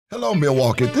Hello,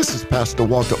 Milwaukee. This is Pastor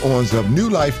Walter Owens of New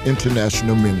Life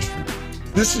International Ministry.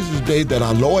 This is the day that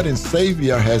our Lord and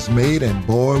Savior has made, and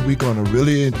boy, we're going to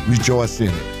really rejoice in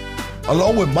it.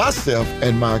 Along with myself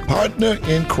and my partner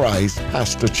in Christ,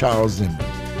 Pastor Charles Zimmer.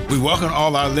 We welcome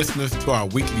all our listeners to our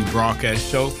weekly broadcast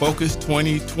show, Focus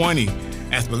 2020.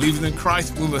 As believers in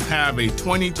Christ, we must have a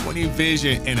 2020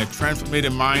 vision and a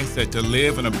transformative mindset to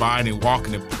live and abide and walk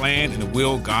in the plan and the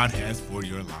will God has for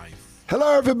your life.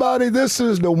 Hello, everybody. This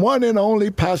is the one and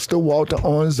only Pastor Walter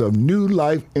Owens of New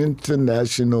Life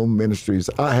International Ministries.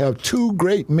 I have two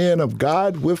great men of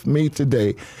God with me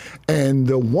today, and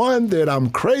the one that I'm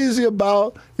crazy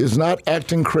about is not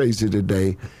acting crazy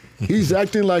today. He's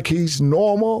acting like he's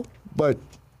normal, but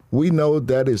we know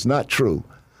that is not true.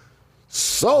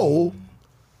 So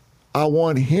I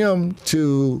want him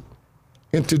to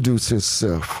introduce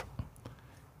himself.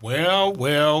 Well.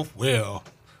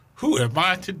 Who am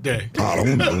I today? I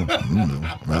don't know.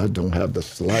 I don't have the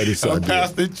slightest I'm idea.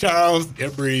 Pastor Charles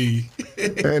Embry.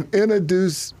 And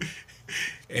introduce...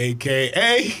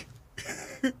 A.K.A.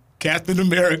 Captain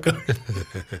America.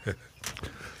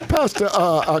 Pastor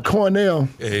Cornell.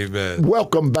 Amen.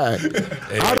 Welcome back.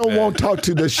 Amen. I don't want to talk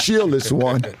to the shieldless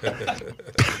one.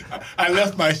 I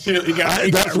left my shield.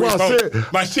 That's what I said.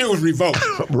 My shield was revoked.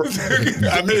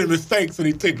 I made a mistake, so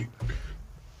they took it.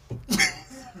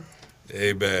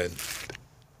 Amen.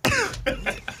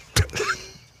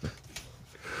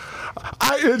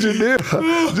 Our engineer,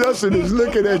 Justin, is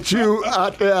looking at you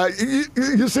out there.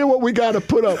 You see what we got to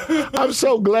put up? I'm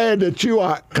so glad that you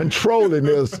are controlling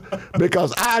this,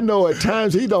 because I know at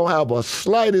times he don't have a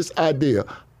slightest idea.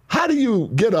 How do you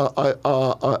get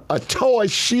a toy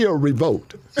shield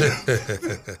revoked?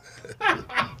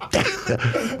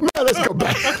 Man, let's go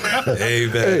back. Amen.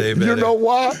 Hey, Amen. you know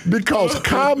why? Because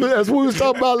common, as we was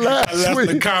talking about last week.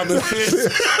 The common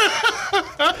sense.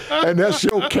 And that's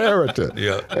your character.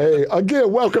 Yeah. Hey,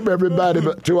 again, welcome everybody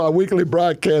to our weekly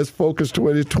broadcast, Focus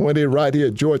 2020, right here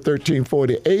at Joy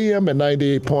 1340 AM and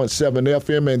 98.7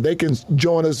 FM. And they can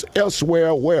join us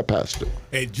elsewhere. Where, Pastor?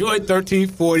 At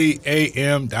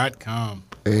joy1340am.com.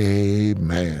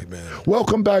 Amen.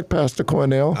 Welcome back, Pastor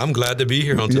Cornell. I'm glad to be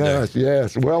here on today.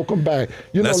 Yes. Welcome back.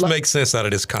 Let's make sense out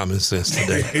of this common sense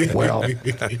today. Well,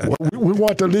 we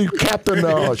want to leave Captain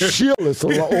Shieldless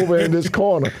over in this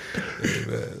corner.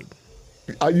 Amen.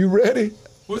 Are you ready?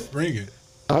 What's ringing?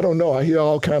 I don't know. I hear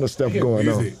all kind of stuff going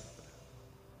on.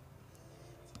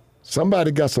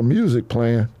 Somebody got some music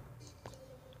playing.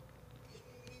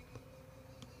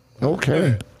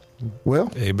 Okay.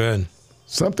 Well, Amen.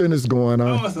 something is going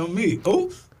on. Oh, it's on me.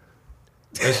 Oops.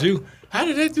 That's you. How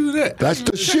did that do that? That's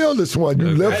the shieldless one.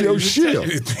 You left your shield.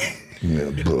 Yeah,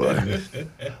 boy.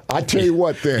 I tell you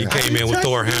what then. He came in with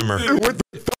Thor hammer. With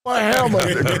the Thor hammer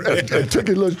and took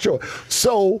it a little short.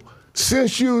 So,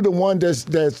 since you the one that's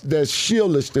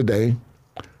shieldless today,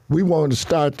 we want to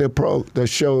start the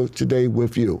show today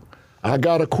with you. I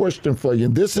got a question for you.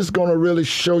 And this is going to really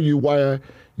show you why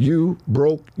you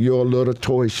broke your little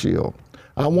toy shield.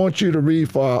 I want you to read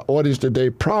for our audience today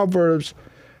Proverbs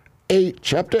 8,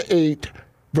 chapter 8,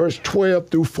 verse 12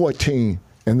 through 14.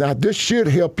 And now this should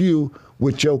help you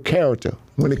with your character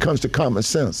when it comes to common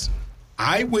sense.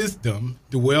 I, wisdom,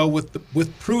 dwell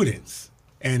with prudence,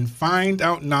 and find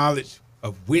out knowledge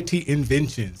of witty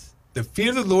inventions. The fear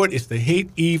of the Lord is to hate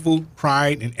evil,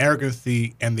 pride, and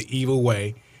arrogancy, and the evil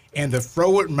way, and the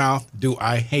froward mouth do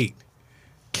I hate.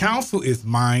 Counsel is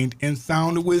mind and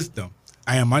sound wisdom.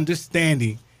 I am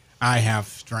understanding, I have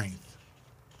strength.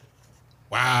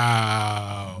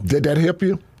 Wow. Did that help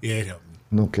you? Yeah, it helped me.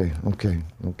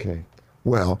 Okay.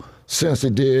 Well, since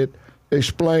it did,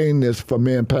 explain this for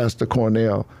me and Pastor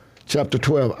Cornell. Chapter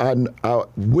 12, our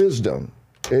wisdom,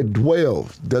 it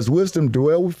dwells. Does wisdom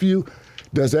dwell with you?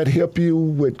 Does that help you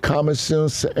with common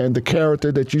sense and the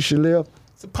character that you should live?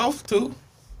 Supposed to.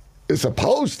 It's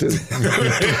supposed to.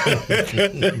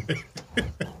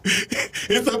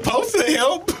 It's supposed to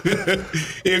help.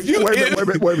 If you Wait a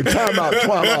minute. Time out.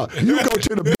 You go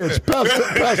to the bench.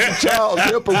 Pastor Charles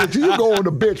Hipper, you go on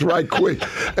the bench right quick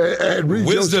and read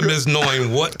Wisdom is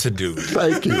knowing what to do.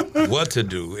 Thank you. What to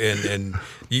do. And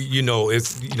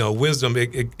wisdom,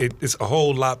 it's a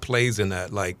whole lot plays in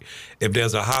that. Like if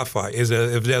there's a hot fire,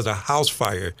 if there's a house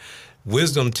fire,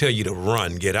 wisdom tell you to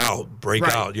run, get out, break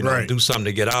out, do something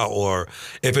to get out. Or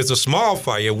if it's a small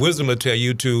fire, wisdom will tell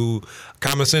you to,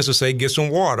 common sense will say, get some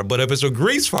water. But if it's a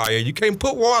grease fire, you can't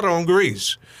put water on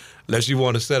grease. unless you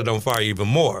want to set it on fire even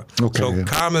more. Okay. So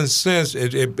common sense,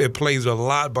 it plays a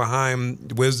lot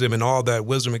behind wisdom, and all that.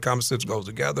 Wisdom and common sense goes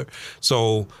together.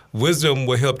 So wisdom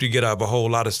will help you get out of a whole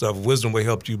lot of stuff. Wisdom will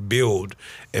help you build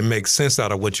and make sense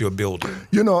out of what you're building.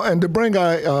 You know, and to bring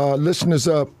our listeners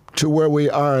up to where we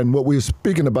are and what we're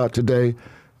speaking about today,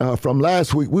 from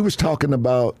last week, we was talking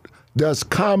about, does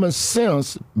common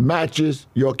sense matches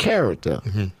your character?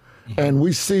 And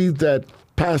we see that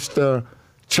Pastor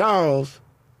Charles,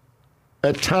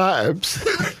 at times...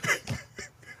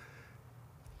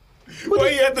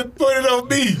 Well, you have to put it on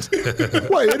me.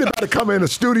 Well, anybody come in the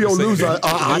studio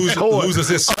loses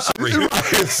his sensory. You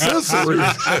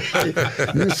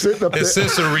sitting up there. His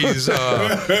sensories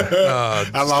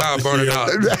start burning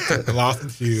out. I lost the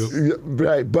field.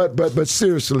 Right, but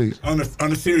seriously. On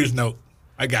a serious note,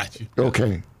 I got you.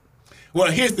 Okay.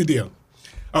 Well, here's the deal.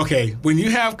 Okay, when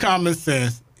you have common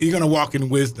sense, you're going to walk in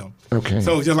wisdom. Okay.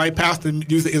 So just like Pastor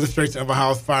used the illustration of a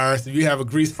house fire, so you have a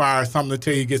grease fire, something to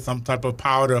tell you get some type of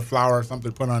powder or flour or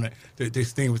something to put on it to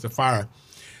extinguish the fire.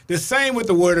 The same with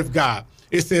the word of God.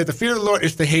 It says the fear of the Lord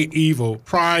is to hate evil,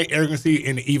 pride, arrogancy,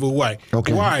 in the evil way.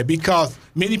 Okay. Why? Because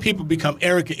many people become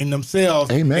arrogant in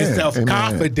themselves and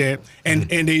self-confident, and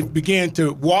they begin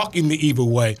to walk in the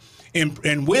evil way.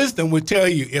 And wisdom would tell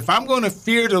you, if I'm going to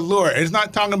fear the Lord, it's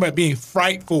not talking about being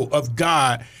frightful of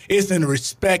God. It's in the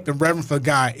respect and reverence for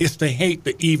God. It's to hate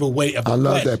the evil way of the flesh. I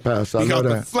love that, Pastor. I love that.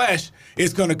 Because the flesh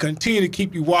is going to continue to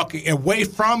keep you walking away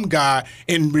from God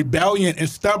in rebellion and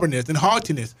stubbornness and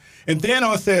haughtiness. And then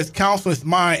it says, counsel is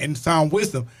mine and sound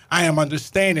wisdom. I am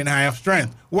understanding, I have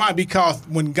strength. Why? Because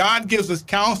when God gives us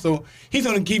counsel, he's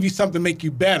going to give you something to make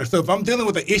you better. So if I'm dealing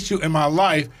with an issue in my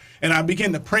life, and I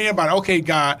begin to pray about, okay,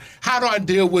 God, how do I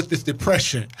deal with this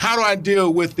depression? How do I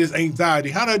deal with this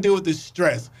anxiety? How do I deal with this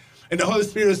stress? And the Holy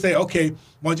Spirit will say, okay,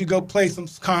 why don't you go play some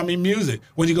calming music?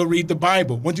 Why don't you go read the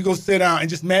Bible? Why don't you go sit down and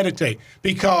just meditate?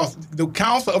 Because the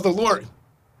counsel of the Lord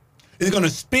is going to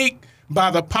speak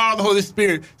by the power of the Holy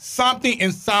Spirit, something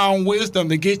in sound wisdom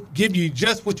to give you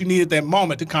just what you need at that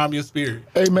moment to calm your spirit.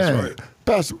 Amen. Right.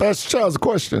 Pastor Charles, a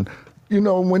question. You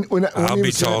know, when I'll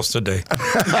be Charles today.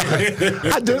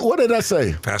 What did I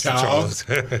say? Pastor Charles.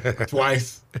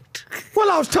 Twice.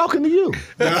 Well, I was talking to you.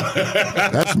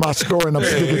 That's my story, and I'm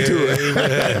sticking to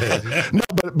it. No,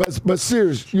 but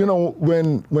serious. You know,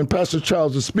 when Pastor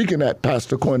Charles is speaking at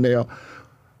Pastor Cornell,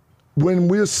 when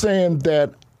we're saying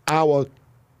that our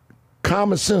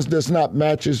common sense does not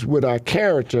matches with our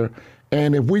character,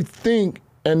 and if we think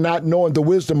and not knowing the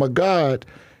wisdom of God,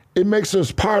 it makes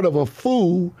us part of a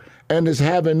fool and is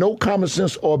having no common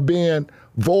sense or being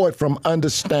void from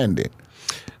understanding.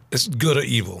 It's good or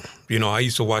evil. You know, I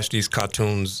used to watch these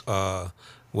cartoons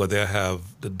where they have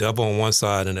the devil on one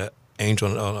side and the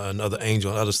angel on another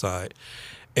angel on the other side.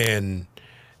 And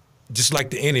just like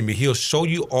the enemy, he'll show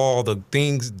you all the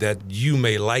things that you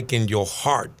may like in your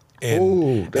heart.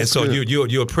 And so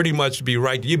you'll pretty much be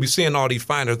right. You'll be seeing all these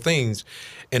finer things.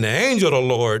 And the angel of the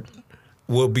Lord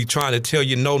will be trying to tell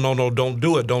you, no, don't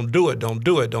do it, don't do it, don't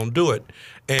do it, don't do it.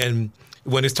 And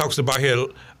when it talks about here,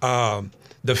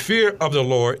 the fear of the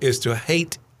Lord is to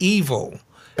hate evil.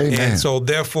 Amen. And so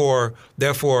therefore,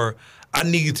 I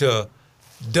need to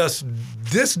dust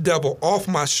this devil off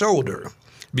my shoulder,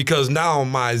 because now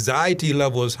my anxiety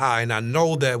level is high, and I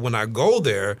know that when I go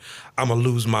there, I'm going to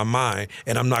lose my mind,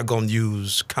 and I'm not going to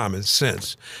use common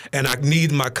sense. And I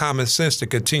need my common sense to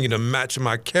continue to match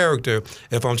my character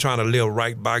if I'm trying to live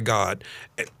right by God.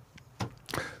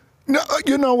 No,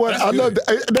 you know what? I love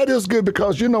that is good,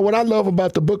 because you know what I love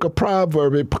about the book of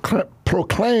Proverbs, it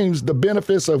proclaims the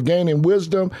benefits of gaining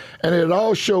wisdom, and it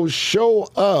also shows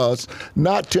us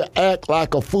not to act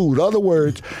like a fool. In other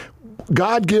words,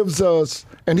 God gives us,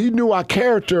 and he knew our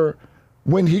character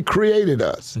when he created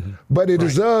us. Mm-hmm. But it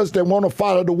is us that want to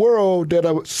follow the world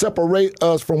that separate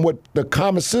us from what the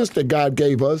common sense that God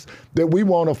gave us, that we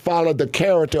want to follow the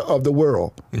character of the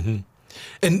world. Mm-hmm.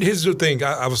 And here's the thing,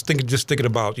 I was thinking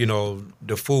about, you know,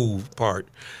 the fool part.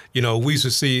 You know, we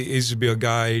used to be a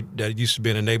guy that used to be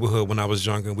in the neighborhood when I was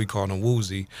younger, and we called him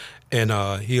Woozy. And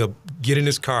he'll get in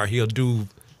his car, he'll do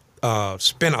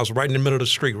spin outs right in the middle of the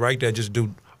street, right there, just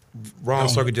do wrong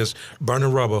circuit, just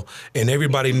burning rubber, and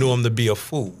everybody knew him to be a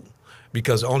fool,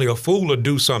 because only a fool would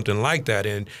do something like that.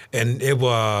 And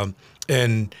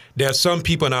there's some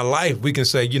people in our life we can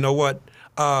say, you know what,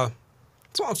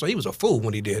 so he was a fool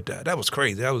when he did that. That was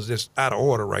crazy. That was just out of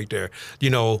order right there, you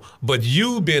know. But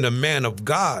you being a man of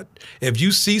God, if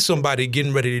you see somebody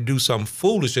getting ready to do something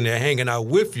foolish and they're hanging out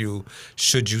with you,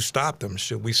 should you stop them?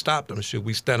 Should we stop them? Should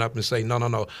we stand up and say,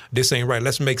 no, this ain't right.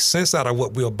 Let's make sense out of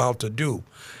what we're about to do.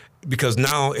 because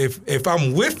now if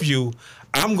I'm with you,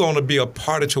 I'm going to be a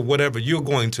part to whatever you're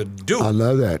going to do. I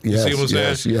love that. Yes, you see what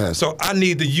I'm saying? Yes. So I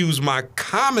need to use my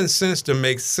common sense to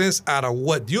make sense out of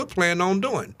what you're planning on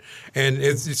doing. And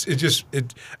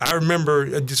I remember,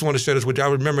 I just want to share this with you. I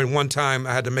remember one time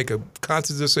I had to make a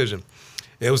conscious decision.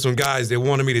 There was some guys that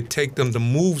wanted me to take them to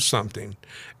move something.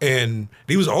 And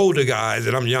these was older guys,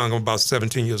 and I'm young. I'm about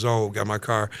 17 years old, got my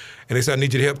car. And they said, I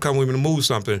need you to help come with me to move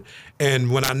something.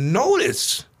 And when I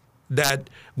noticed that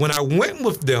when I went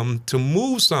with them to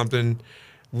move something,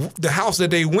 the house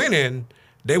that they went in,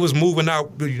 they was moving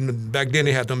out. Back then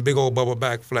they had them big old bubble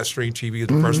back flat screen TVs,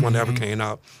 the first one that ever came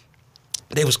out.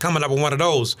 They was coming up with one of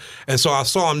those. And so I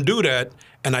saw them do that,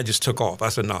 and I just took off. I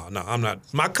said, no, I'm not.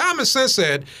 My common sense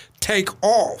said, take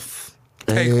off.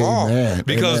 Take off.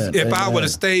 Because if I would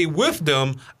have stayed with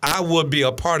them, I would be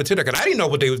a part of it. Because I didn't know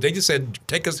what they just said,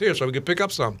 take us here so we could pick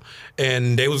up something.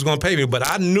 And they was going to pay me. But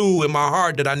I knew in my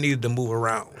heart that I needed to move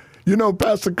around. You know,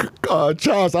 Pastor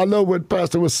Charles, I love what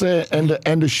Pastor was saying,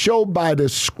 and to show by the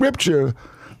scripture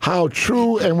how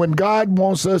true, and when God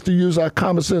wants us to use our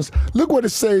common sense, look what it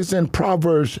says in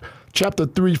Proverbs chapter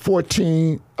 3,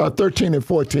 13 and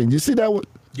 14. You see that one?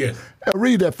 Yes.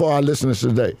 Read that for our listeners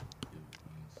today.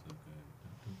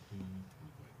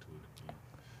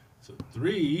 So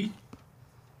 3.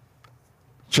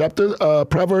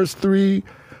 Proverbs 3,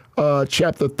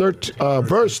 chapter 13,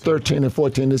 verse 13 and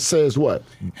 14. It says what?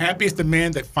 Happy is the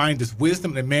man that findeth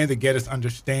wisdom, and the man that getteth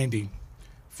understanding.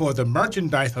 For the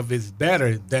merchandise of it is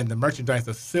better than the merchandise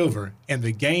of silver, and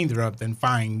the gain thereof than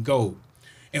fine gold.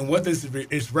 And what this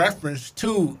is reference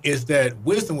to is that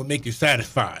wisdom will make you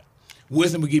satisfied.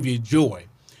 Wisdom will give you joy.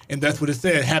 And that's what it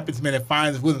said, happy is the man that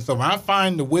finds wisdom. So when I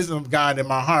find the wisdom of God in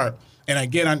my heart, and I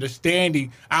get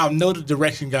understanding, I'll know the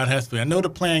direction God has for me. I know the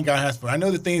plan God has for me. I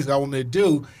know the things God wants me to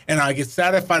do, and I get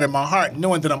satisfied in my heart,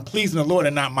 knowing that I'm pleasing the Lord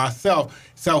and not myself,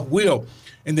 self-will.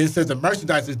 And then it says the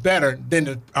merchandise is better than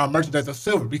the merchandise of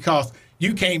silver, because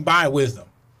you can't buy wisdom.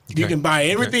 You can buy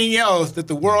everything else that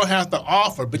the world has to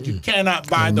offer, but you cannot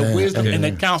buy the wisdom and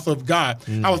the counsel of God.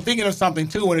 I was thinking of something,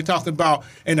 too, when it talks about,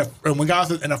 when God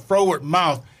says, in a froward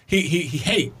mouth, he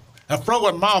hate. A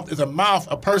froward mouth is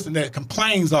a person that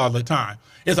complains all the time.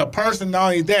 It's a person, not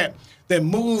only that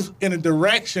moves in a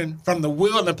direction from the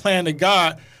will and the plan of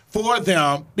God for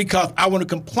them, because I want to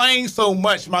complain so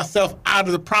much myself out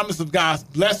of the promise of God's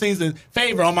blessings and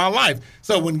favor on my life.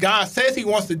 So when God says he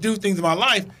wants to do things in my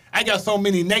life, I got so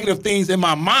many negative things in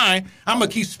my mind, I'm going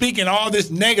to keep speaking all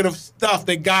this negative stuff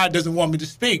that God doesn't want me to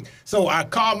speak. So I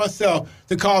call myself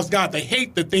to cause God to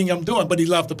hate the thing I'm doing, but he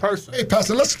loves the person. Hey,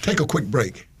 Pastor, let's take a quick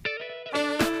break.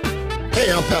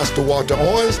 Hey, I'm Pastor Walter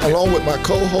Owens, along with my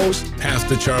co-host,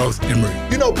 Pastor Charles Emery.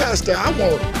 You know, Pastor, I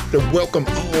want to welcome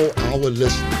all our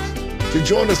listeners to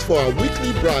join us for our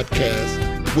weekly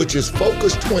broadcast, which is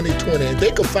Focus 2020, and they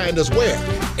can find us where?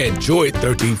 At Joy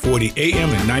 1340 AM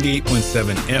and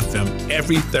 98.7 FM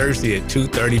every Thursday at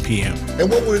 2:30 p.m. And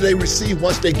what will they receive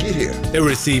once they get here? They will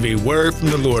receive a word from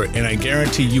the Lord, and I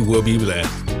guarantee you will be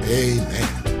blessed.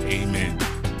 Amen. Amen.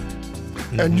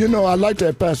 And you know, I like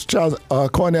that, Pastor Charles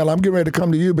Cornell. I'm getting ready to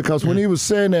come to you because when he was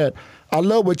saying that, I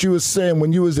love what you were saying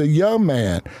when you was a young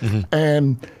man.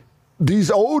 And these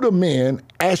older men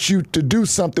asked you to do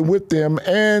something with them,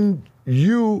 and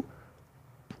you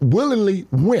willingly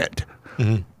went.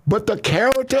 But the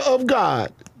character of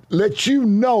God let you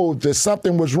know that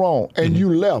something was wrong, and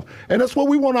you left. And that's what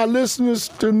we want our listeners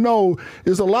to know,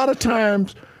 is a lot of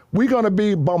times we're going to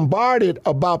be bombarded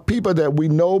about people that we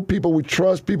know, people we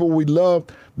trust, people we love.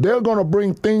 They're going to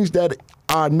bring things that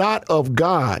are not of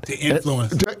God. To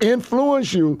influence. To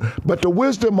influence you. But the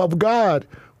wisdom of God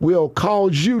will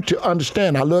cause you to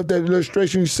understand. I love that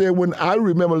illustration you said when I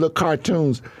remember the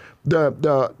cartoons.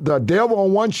 The devil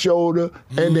on one shoulder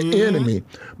and the enemy.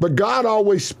 But God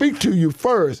always speaks to you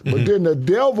first. But then the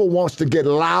devil wants to get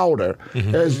louder.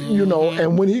 As you know,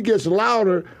 and when he gets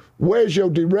louder, where's your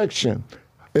direction?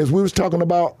 As we was talking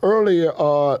about earlier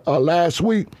last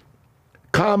week,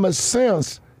 common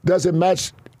sense doesn't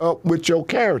match up with your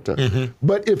character.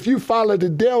 But if you follow the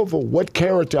devil, what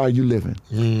character are you living?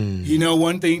 You know,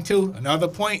 one thing too, another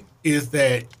point is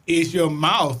that is your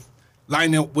mouth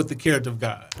lining up with the character of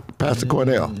God? Pastor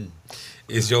Cornell.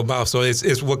 It's your mouth. So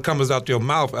it's what comes out your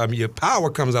mouth. I mean, your power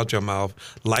comes out your mouth.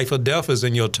 Life or death is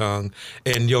in your tongue.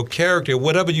 And your character,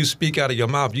 whatever you speak out of your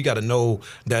mouth, you got to know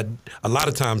that a lot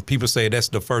of times people say that's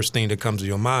the first thing that comes to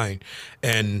your mind.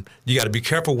 And you got to be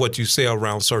careful what you say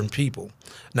around certain people.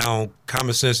 Now,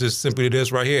 common sense is simply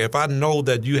this right here. If I know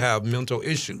that you have mental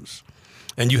issues,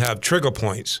 and you have trigger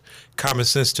points, common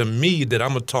sense to me that I'm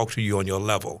going to talk to you on your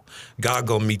level. God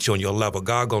going to meet you on your level.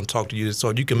 God going to talk to you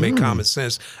so you can make common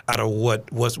sense out of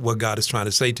what God is trying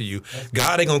to say to you.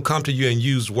 God ain't going to come to you and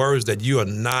use words that you are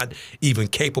not even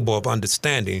capable of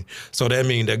understanding. So that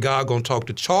means that God going to talk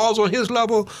to Charles on his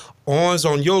level, Owens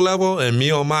on your level, and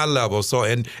me on my level. So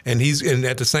and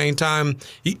at the same time,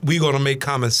 we're going to make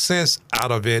common sense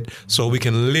out of it so we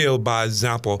can live by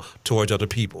example towards other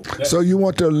people. So you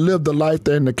want to live the life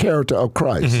and the character of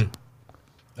Christ.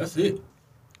 That's it.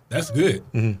 That's good.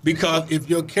 Because if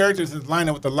your character is lined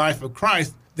up with the life of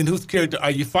Christ, then whose character are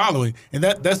you following? And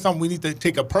that's something we need to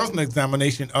take a personal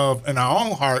examination of in our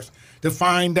own hearts to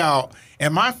find out,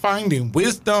 am I finding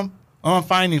wisdom or am I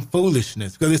finding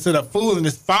foolishness? Because it said a fool in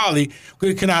his folly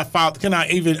cannot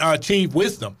even achieve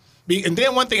wisdom. And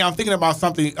then one thing I'm thinking about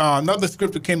something, another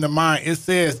scripture came to mind. It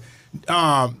says,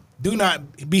 do not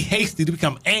be hasty to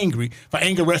become angry, for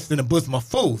anger rests in the bosom of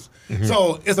fools.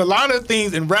 So it's a lot of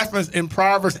things in reference in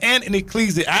Proverbs and in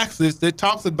Ecclesiastes that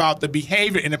talks about the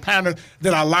behavior and the pattern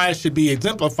that our lives should be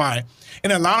exemplifying.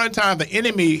 And a lot of times the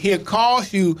enemy, he'll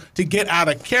cause you to get out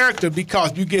of character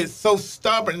because you get so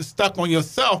stubborn and stuck on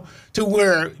yourself to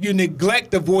where you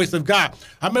neglect the voice of God.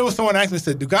 I remember someone asked me,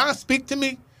 said, do God speak to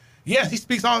me? Yes, he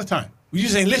speaks all the time. We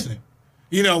just ain't listening.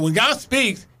 You know, when God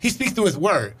speaks, he speaks through his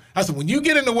word. I said, when you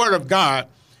get in the word of God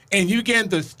and you get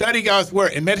to study God's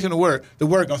word and meditate on the word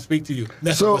going to speak to you.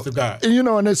 That's the voice of God. You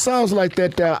know, and it sounds like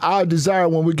that our desire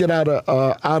when we get out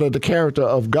of the character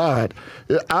of God,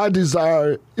 our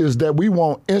desire is that we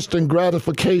want instant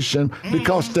gratification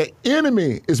because the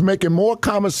enemy is making more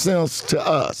common sense to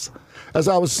us. As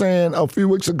I was saying a few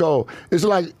weeks ago, it's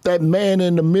like that man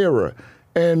in the mirror.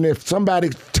 And if somebody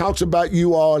talks about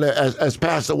you all as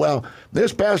pastor, well,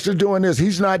 this pastor doing this,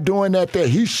 he's not doing that there.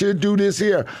 He should do this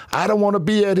here. I don't want to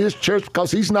be at his church because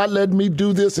he's not letting me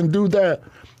do this and do that.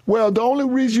 Well, the only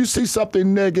reason you see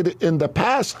something negative in the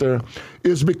pastor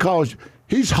is because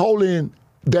he's holding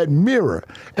that mirror.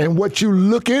 And what you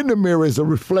look in the mirror is a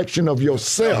reflection of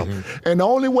yourself. And the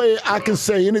only way I can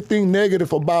say anything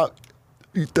negative about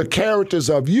the characters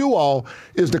of you all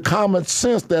is the common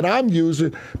sense that I'm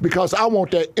using because I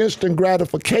want that instant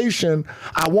gratification.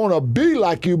 I want to be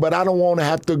like you, but I don't want to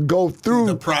have to go through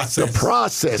the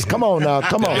process. Come on now,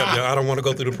 come on. Yeah, I don't want to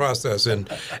go through the process. And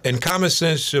common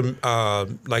sense should,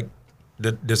 like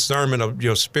the discernment of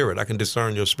your spirit. I can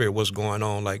discern your spirit, what's going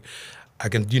on. Like, I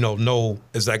can, know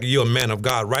it's like you're a man of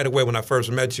God. Right away when I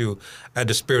first met you, I had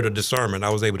the spirit of discernment.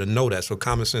 I was able to know that. So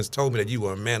common sense told me that you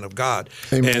were a man of God.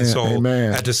 Amen. And so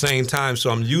Amen. At the same time, so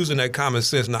I'm using that common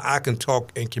sense. Now I can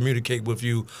talk and communicate with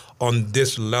you on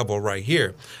this level right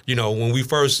here. When we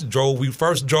first drove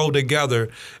together,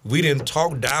 we didn't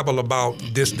dabble about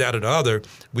this, that, or the other.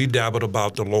 We dabbled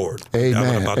about the Lord.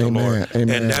 Amen. About Amen. the Lord. Amen.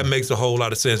 And that makes a whole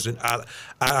lot of sense. And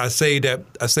I say this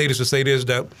to say this,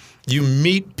 that you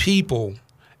meet people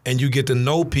and you get to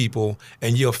know people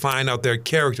and you'll find out their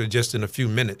character just in a few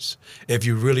minutes if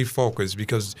you really focus,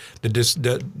 because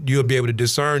you'll be able to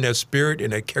discern their spirit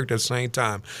and their character at the same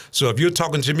time. So if you're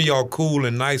talking to me all cool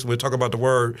and nice, we're talking about the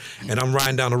word, and I'm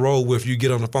riding down the road with you, get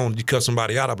on the phone, you cut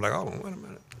somebody out, I'm like, oh, wait a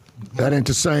minute. That ain't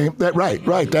the same. Right.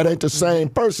 That ain't the same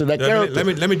person. That character.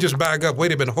 Let me just back up.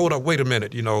 Wait a minute. Hold up. Wait a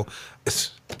minute.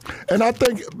 And I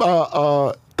think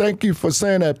thank you for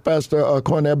saying that, Pastor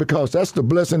Cornell, because that's the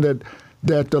blessing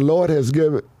that the Lord has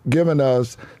given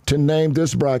us to name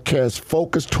this broadcast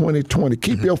Focus 2020.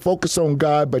 Keep your focus on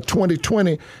God, but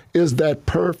 2020 is that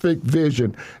perfect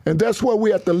vision, and that's where we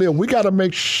have to live. We got to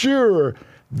make sure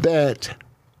that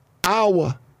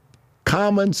our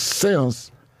common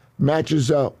sense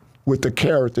matches up with the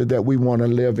character that we want to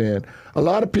live in. A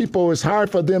lot of people, it's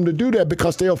hard for them to do that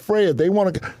because they're afraid. They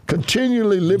want to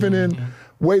continually living in the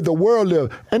way the world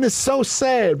lives. And it's so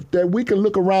sad that we can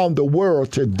look around the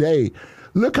world today.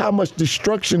 Look how much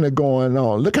destruction is going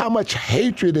on. Look how much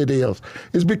hatred it is.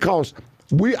 It's because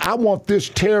I want this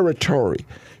territory.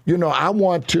 I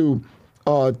want to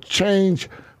change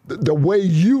the way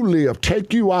you live,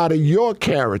 take you out of your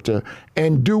character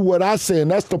and do what I say.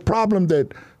 And that's the problem,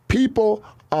 that people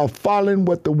are following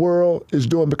what the world is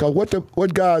doing, because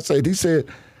what God said, he said,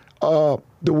 the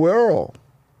world,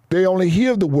 they only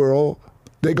hear the world,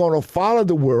 they're going to follow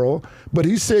the world, but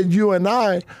he said you and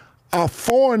I are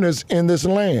foreigners in this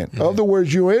land. In other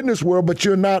words, you're in this world, but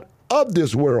you're not of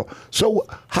this world. So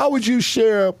how would you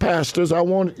share, pastors, I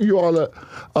want you all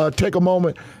to take a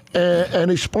moment and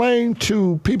explain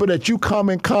to people that you come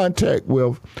in contact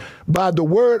with, by the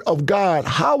word of God,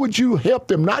 how would you help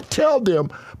them, not tell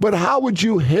them, but how would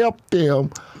you help them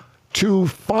to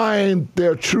find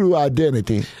their true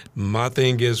identity? My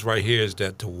thing is right here is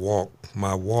that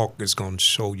my walk is going to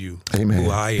show you Amen. who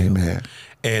I am. Amen.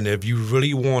 And if you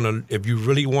really want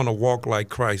to walk like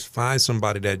Christ, find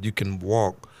somebody that you can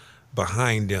walk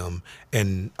behind them.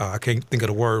 And I can't think of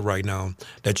the word right now,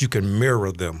 that you can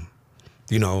mirror them,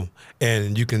 you know,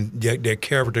 and you can, their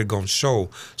character going to show.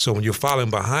 So when you're following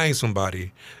behind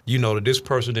somebody, you know that this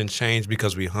person didn't change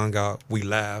because we hung out, we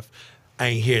laughed. I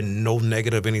ain't hear no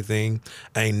negative anything.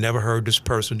 I ain't never heard this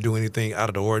person do anything out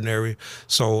of the ordinary.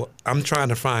 So I'm trying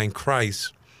to find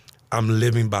Christ. I'm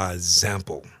living by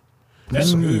example.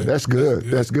 That's good. That's good.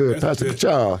 That's good. That's Pastor good.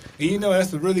 Charles. And you know,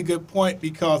 that's a really good point,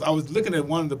 because I was looking at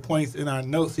one of the points in our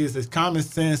notes here. It says common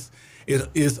sense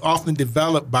is often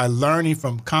developed by learning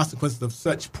from consequences of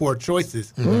such poor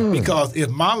choices. Because if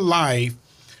my life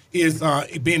is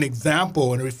being an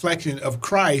example and a reflection of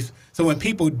Christ, so when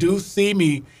people do see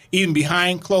me, even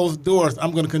behind closed doors,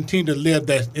 I'm going to continue to live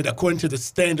that according to the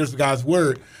standards of God's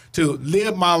word, to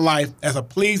live my life as a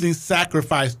pleasing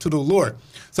sacrifice to the Lord.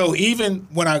 So even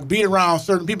when I be around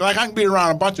certain people, like I can be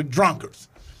around a bunch of drunkards,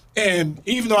 and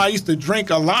even though I used to drink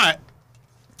a lot,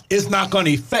 it's not going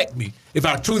to affect me if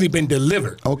I've truly been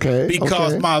delivered. Okay.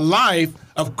 Because okay. my life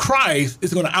of Christ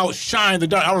is going to outshine the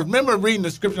dark. I remember reading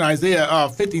the scripture in Isaiah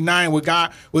 59 where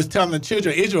God was telling the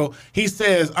children of Israel, he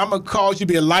says, I'm going to cause you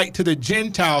to be a light to the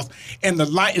Gentiles, and the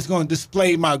light is going to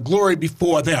display my glory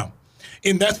before them.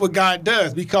 And that's what God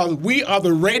does, because we are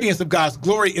the radiance of God's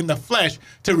glory in the flesh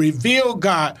to reveal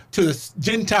God to the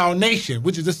Gentile nation,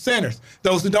 which is the sinners,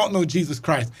 those who don't know Jesus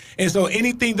Christ. And so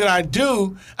anything that I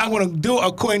do, I'm going to do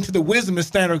according to the wisdom and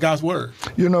standard of God's word.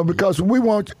 You know, because we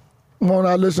want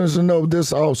our listeners to know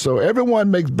this also. Everyone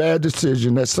makes bad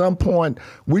decisions. At some point,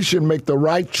 we should make the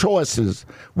right choices.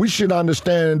 We should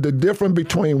understand the difference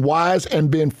between wise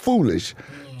and being foolish.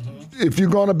 If you're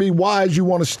going to be wise, you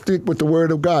want to stick with the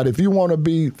word of God. If you want to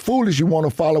be foolish, you want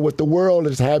to follow what the world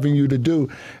is having you to do.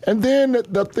 And then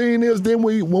the thing is, then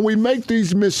when we make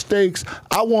these mistakes,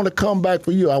 I want to come back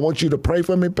for you. I want you to pray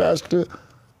for me, Pastor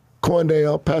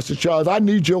Cornell, Pastor Charles. I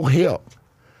need your help.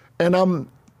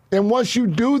 And once you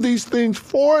do these things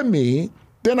for me,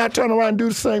 then I turn around and do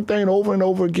the same thing over and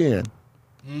over again.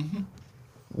 Mm-hmm.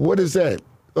 What is that?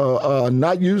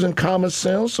 Not using common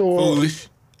sense or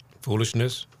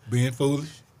Foolishness. Being foolish.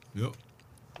 Yep.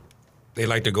 They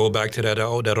like to go back to that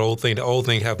old thing. The old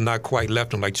thing have not quite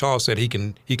left him. Like Charles said, he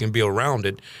can be around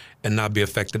it and not be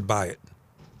affected by it.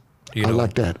 You know? I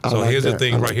like that. So here's the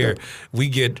thing right here. We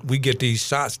get these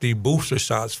shots, these booster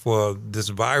shots for this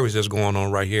virus that's going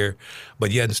on right here,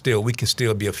 but yet and still we can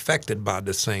still be affected by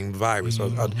the same virus.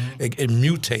 Mm-hmm. It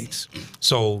mutates.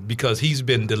 So because he's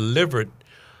been delivered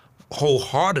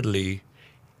wholeheartedly,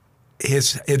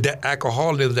 the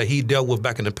alcoholism that he dealt with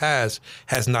back in the past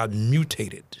has not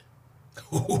mutated.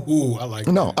 Ooh, I like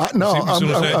that. No,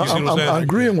 I'm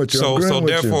agreeing with you. So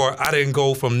therefore, I didn't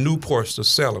go from Newports to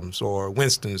Salem's or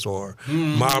Winston's or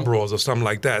Marlboro's or something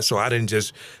like that. So I didn't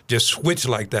just switch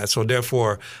like that. So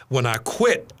therefore, when I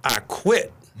quit.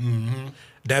 Mm-hmm.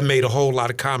 That made a whole lot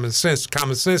of common sense.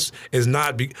 Common sense is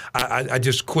not, I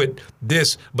just quit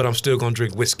this, but I'm still going to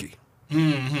drink whiskey.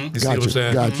 Mm-hmm. You see what I'm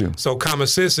saying? Got you. So common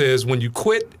sense is when you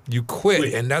quit, you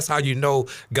quit. And that's how you know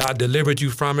God delivered you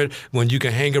from it, when you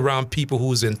can hang around people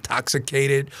who's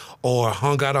intoxicated or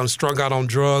strung out on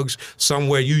drugs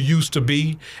somewhere you used to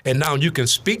be. And now you can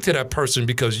speak to that person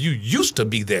because you used to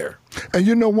be there. And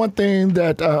you know, one thing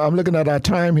that I'm looking at our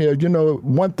time here, you know,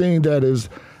 one thing that is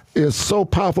so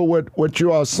powerful what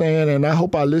you are saying, and I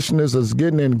hope our listeners is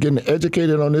getting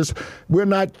educated on this. We're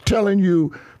not telling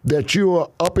you that you are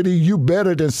uppity, you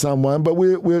better than someone, but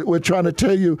we're trying to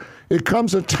tell you it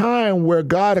comes a time where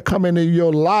God will come into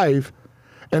your life,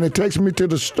 and it takes me to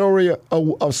the story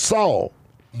of Saul.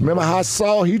 Remember how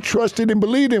Saul, he trusted and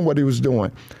believed in what he was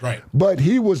doing. Right. But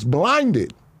he was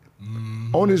blinded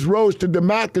on his road to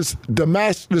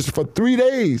Damascus for 3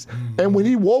 days. And when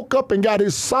he woke up and got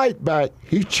his sight back,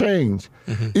 he changed.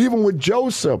 Even with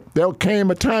Joseph, there came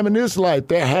a time in his life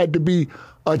there had to be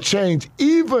a change.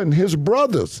 Even his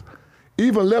brothers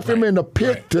even left him in the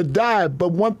pit to die.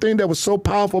 But one thing that was so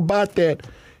powerful about that,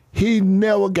 he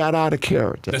never got out of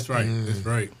character. That's right. That's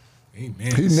right.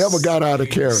 Amen. He never got out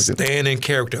of character. Staying in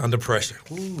character under pressure.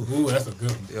 Ooh, that's a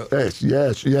good one.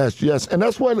 Yes. And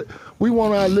that's what we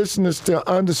want our listeners to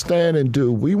understand and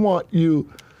do. We want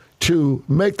you to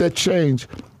make that change.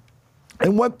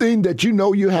 And one thing that you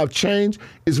know you have changed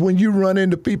is when you run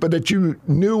into people that you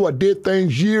knew or did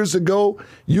things years ago,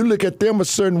 you look at them a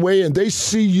certain way and they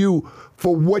see you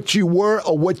for what you were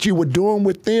or what you were doing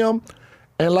with them.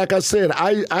 And like I said,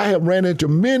 I have ran into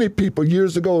many people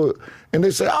years ago, and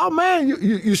they say, "Oh man,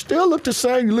 you still look the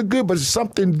same. You look good, but there's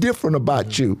something different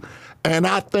about you." And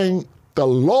I think the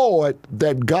Lord,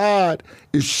 that God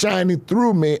is shining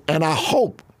through me, and I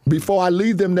hope before I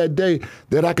leave them that day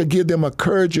that I could give them a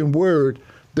encouraging word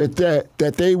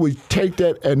that they would take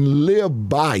that and live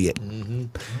by it. Mm-hmm.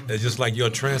 It's just like your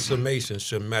transformation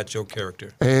should match your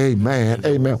character. Amen.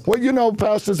 Amen. Well, you know,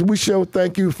 pastors, we sure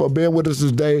thank you for being with us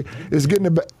today. It's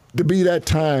getting to be that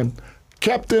time.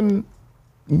 Captain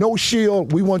No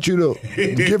Shield, we want you to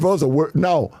give us a word.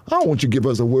 No, I don't want you to give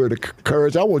us a word of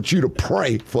courage. I want you to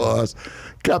pray for us.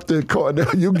 Captain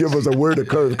Cornell, you give us a word of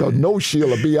courage because No Shield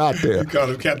will be out there. You call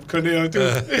him Captain Cornell, too?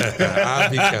 I'll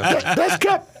be Captain. That's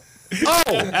Captain. Oh!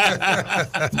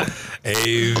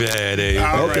 Amen.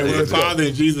 All right, Okay, well, let's go. Father,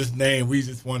 in Jesus' name, we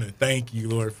just want to thank you,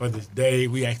 Lord, for this day.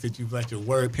 We ask that you let your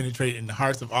word penetrate in the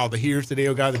hearts of all the hearers today,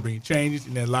 oh God, to bring changes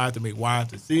in their lives, to make wise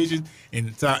decisions,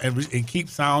 and keep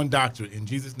sound doctrine. In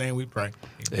Jesus' name we pray.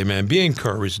 Amen. Be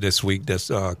encouraged this week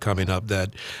that's coming up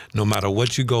that no matter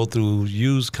what you go through,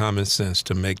 use common sense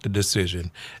to make the decision.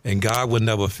 And God will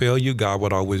never fail you. God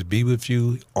will always be with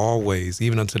you, always,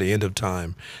 even until the end of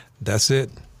time. That's it.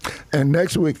 And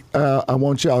next week, I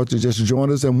want y'all to just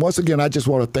join us. And once again, I just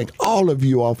want to thank all of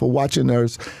you all for watching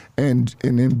us and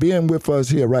being with us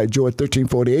here, right? Joy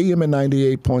 1340 AM and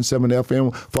 98.7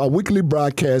 FM for our weekly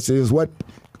broadcast is what?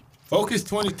 Focus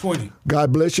 2020.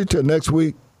 God bless you. Till next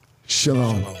week.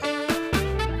 Shalom.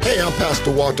 Hey, I'm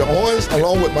Pastor Walter Owens,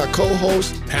 along with my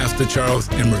co-host. Pastor Charles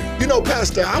Emery. You know,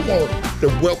 Pastor, I want to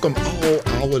welcome all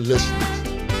our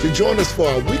listeners to join us for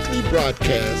our weekly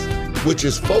broadcast, which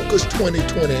is Focus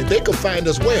 2020, and they can find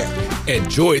us where? At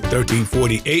Joy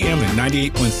 1340 AM and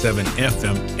 98.7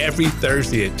 FM every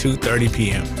Thursday at 2:30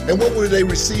 p.m. And what will they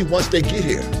receive once they get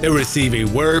here? They will receive a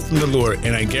word from the Lord,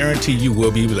 and I guarantee you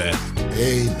will be blessed.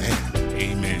 Amen.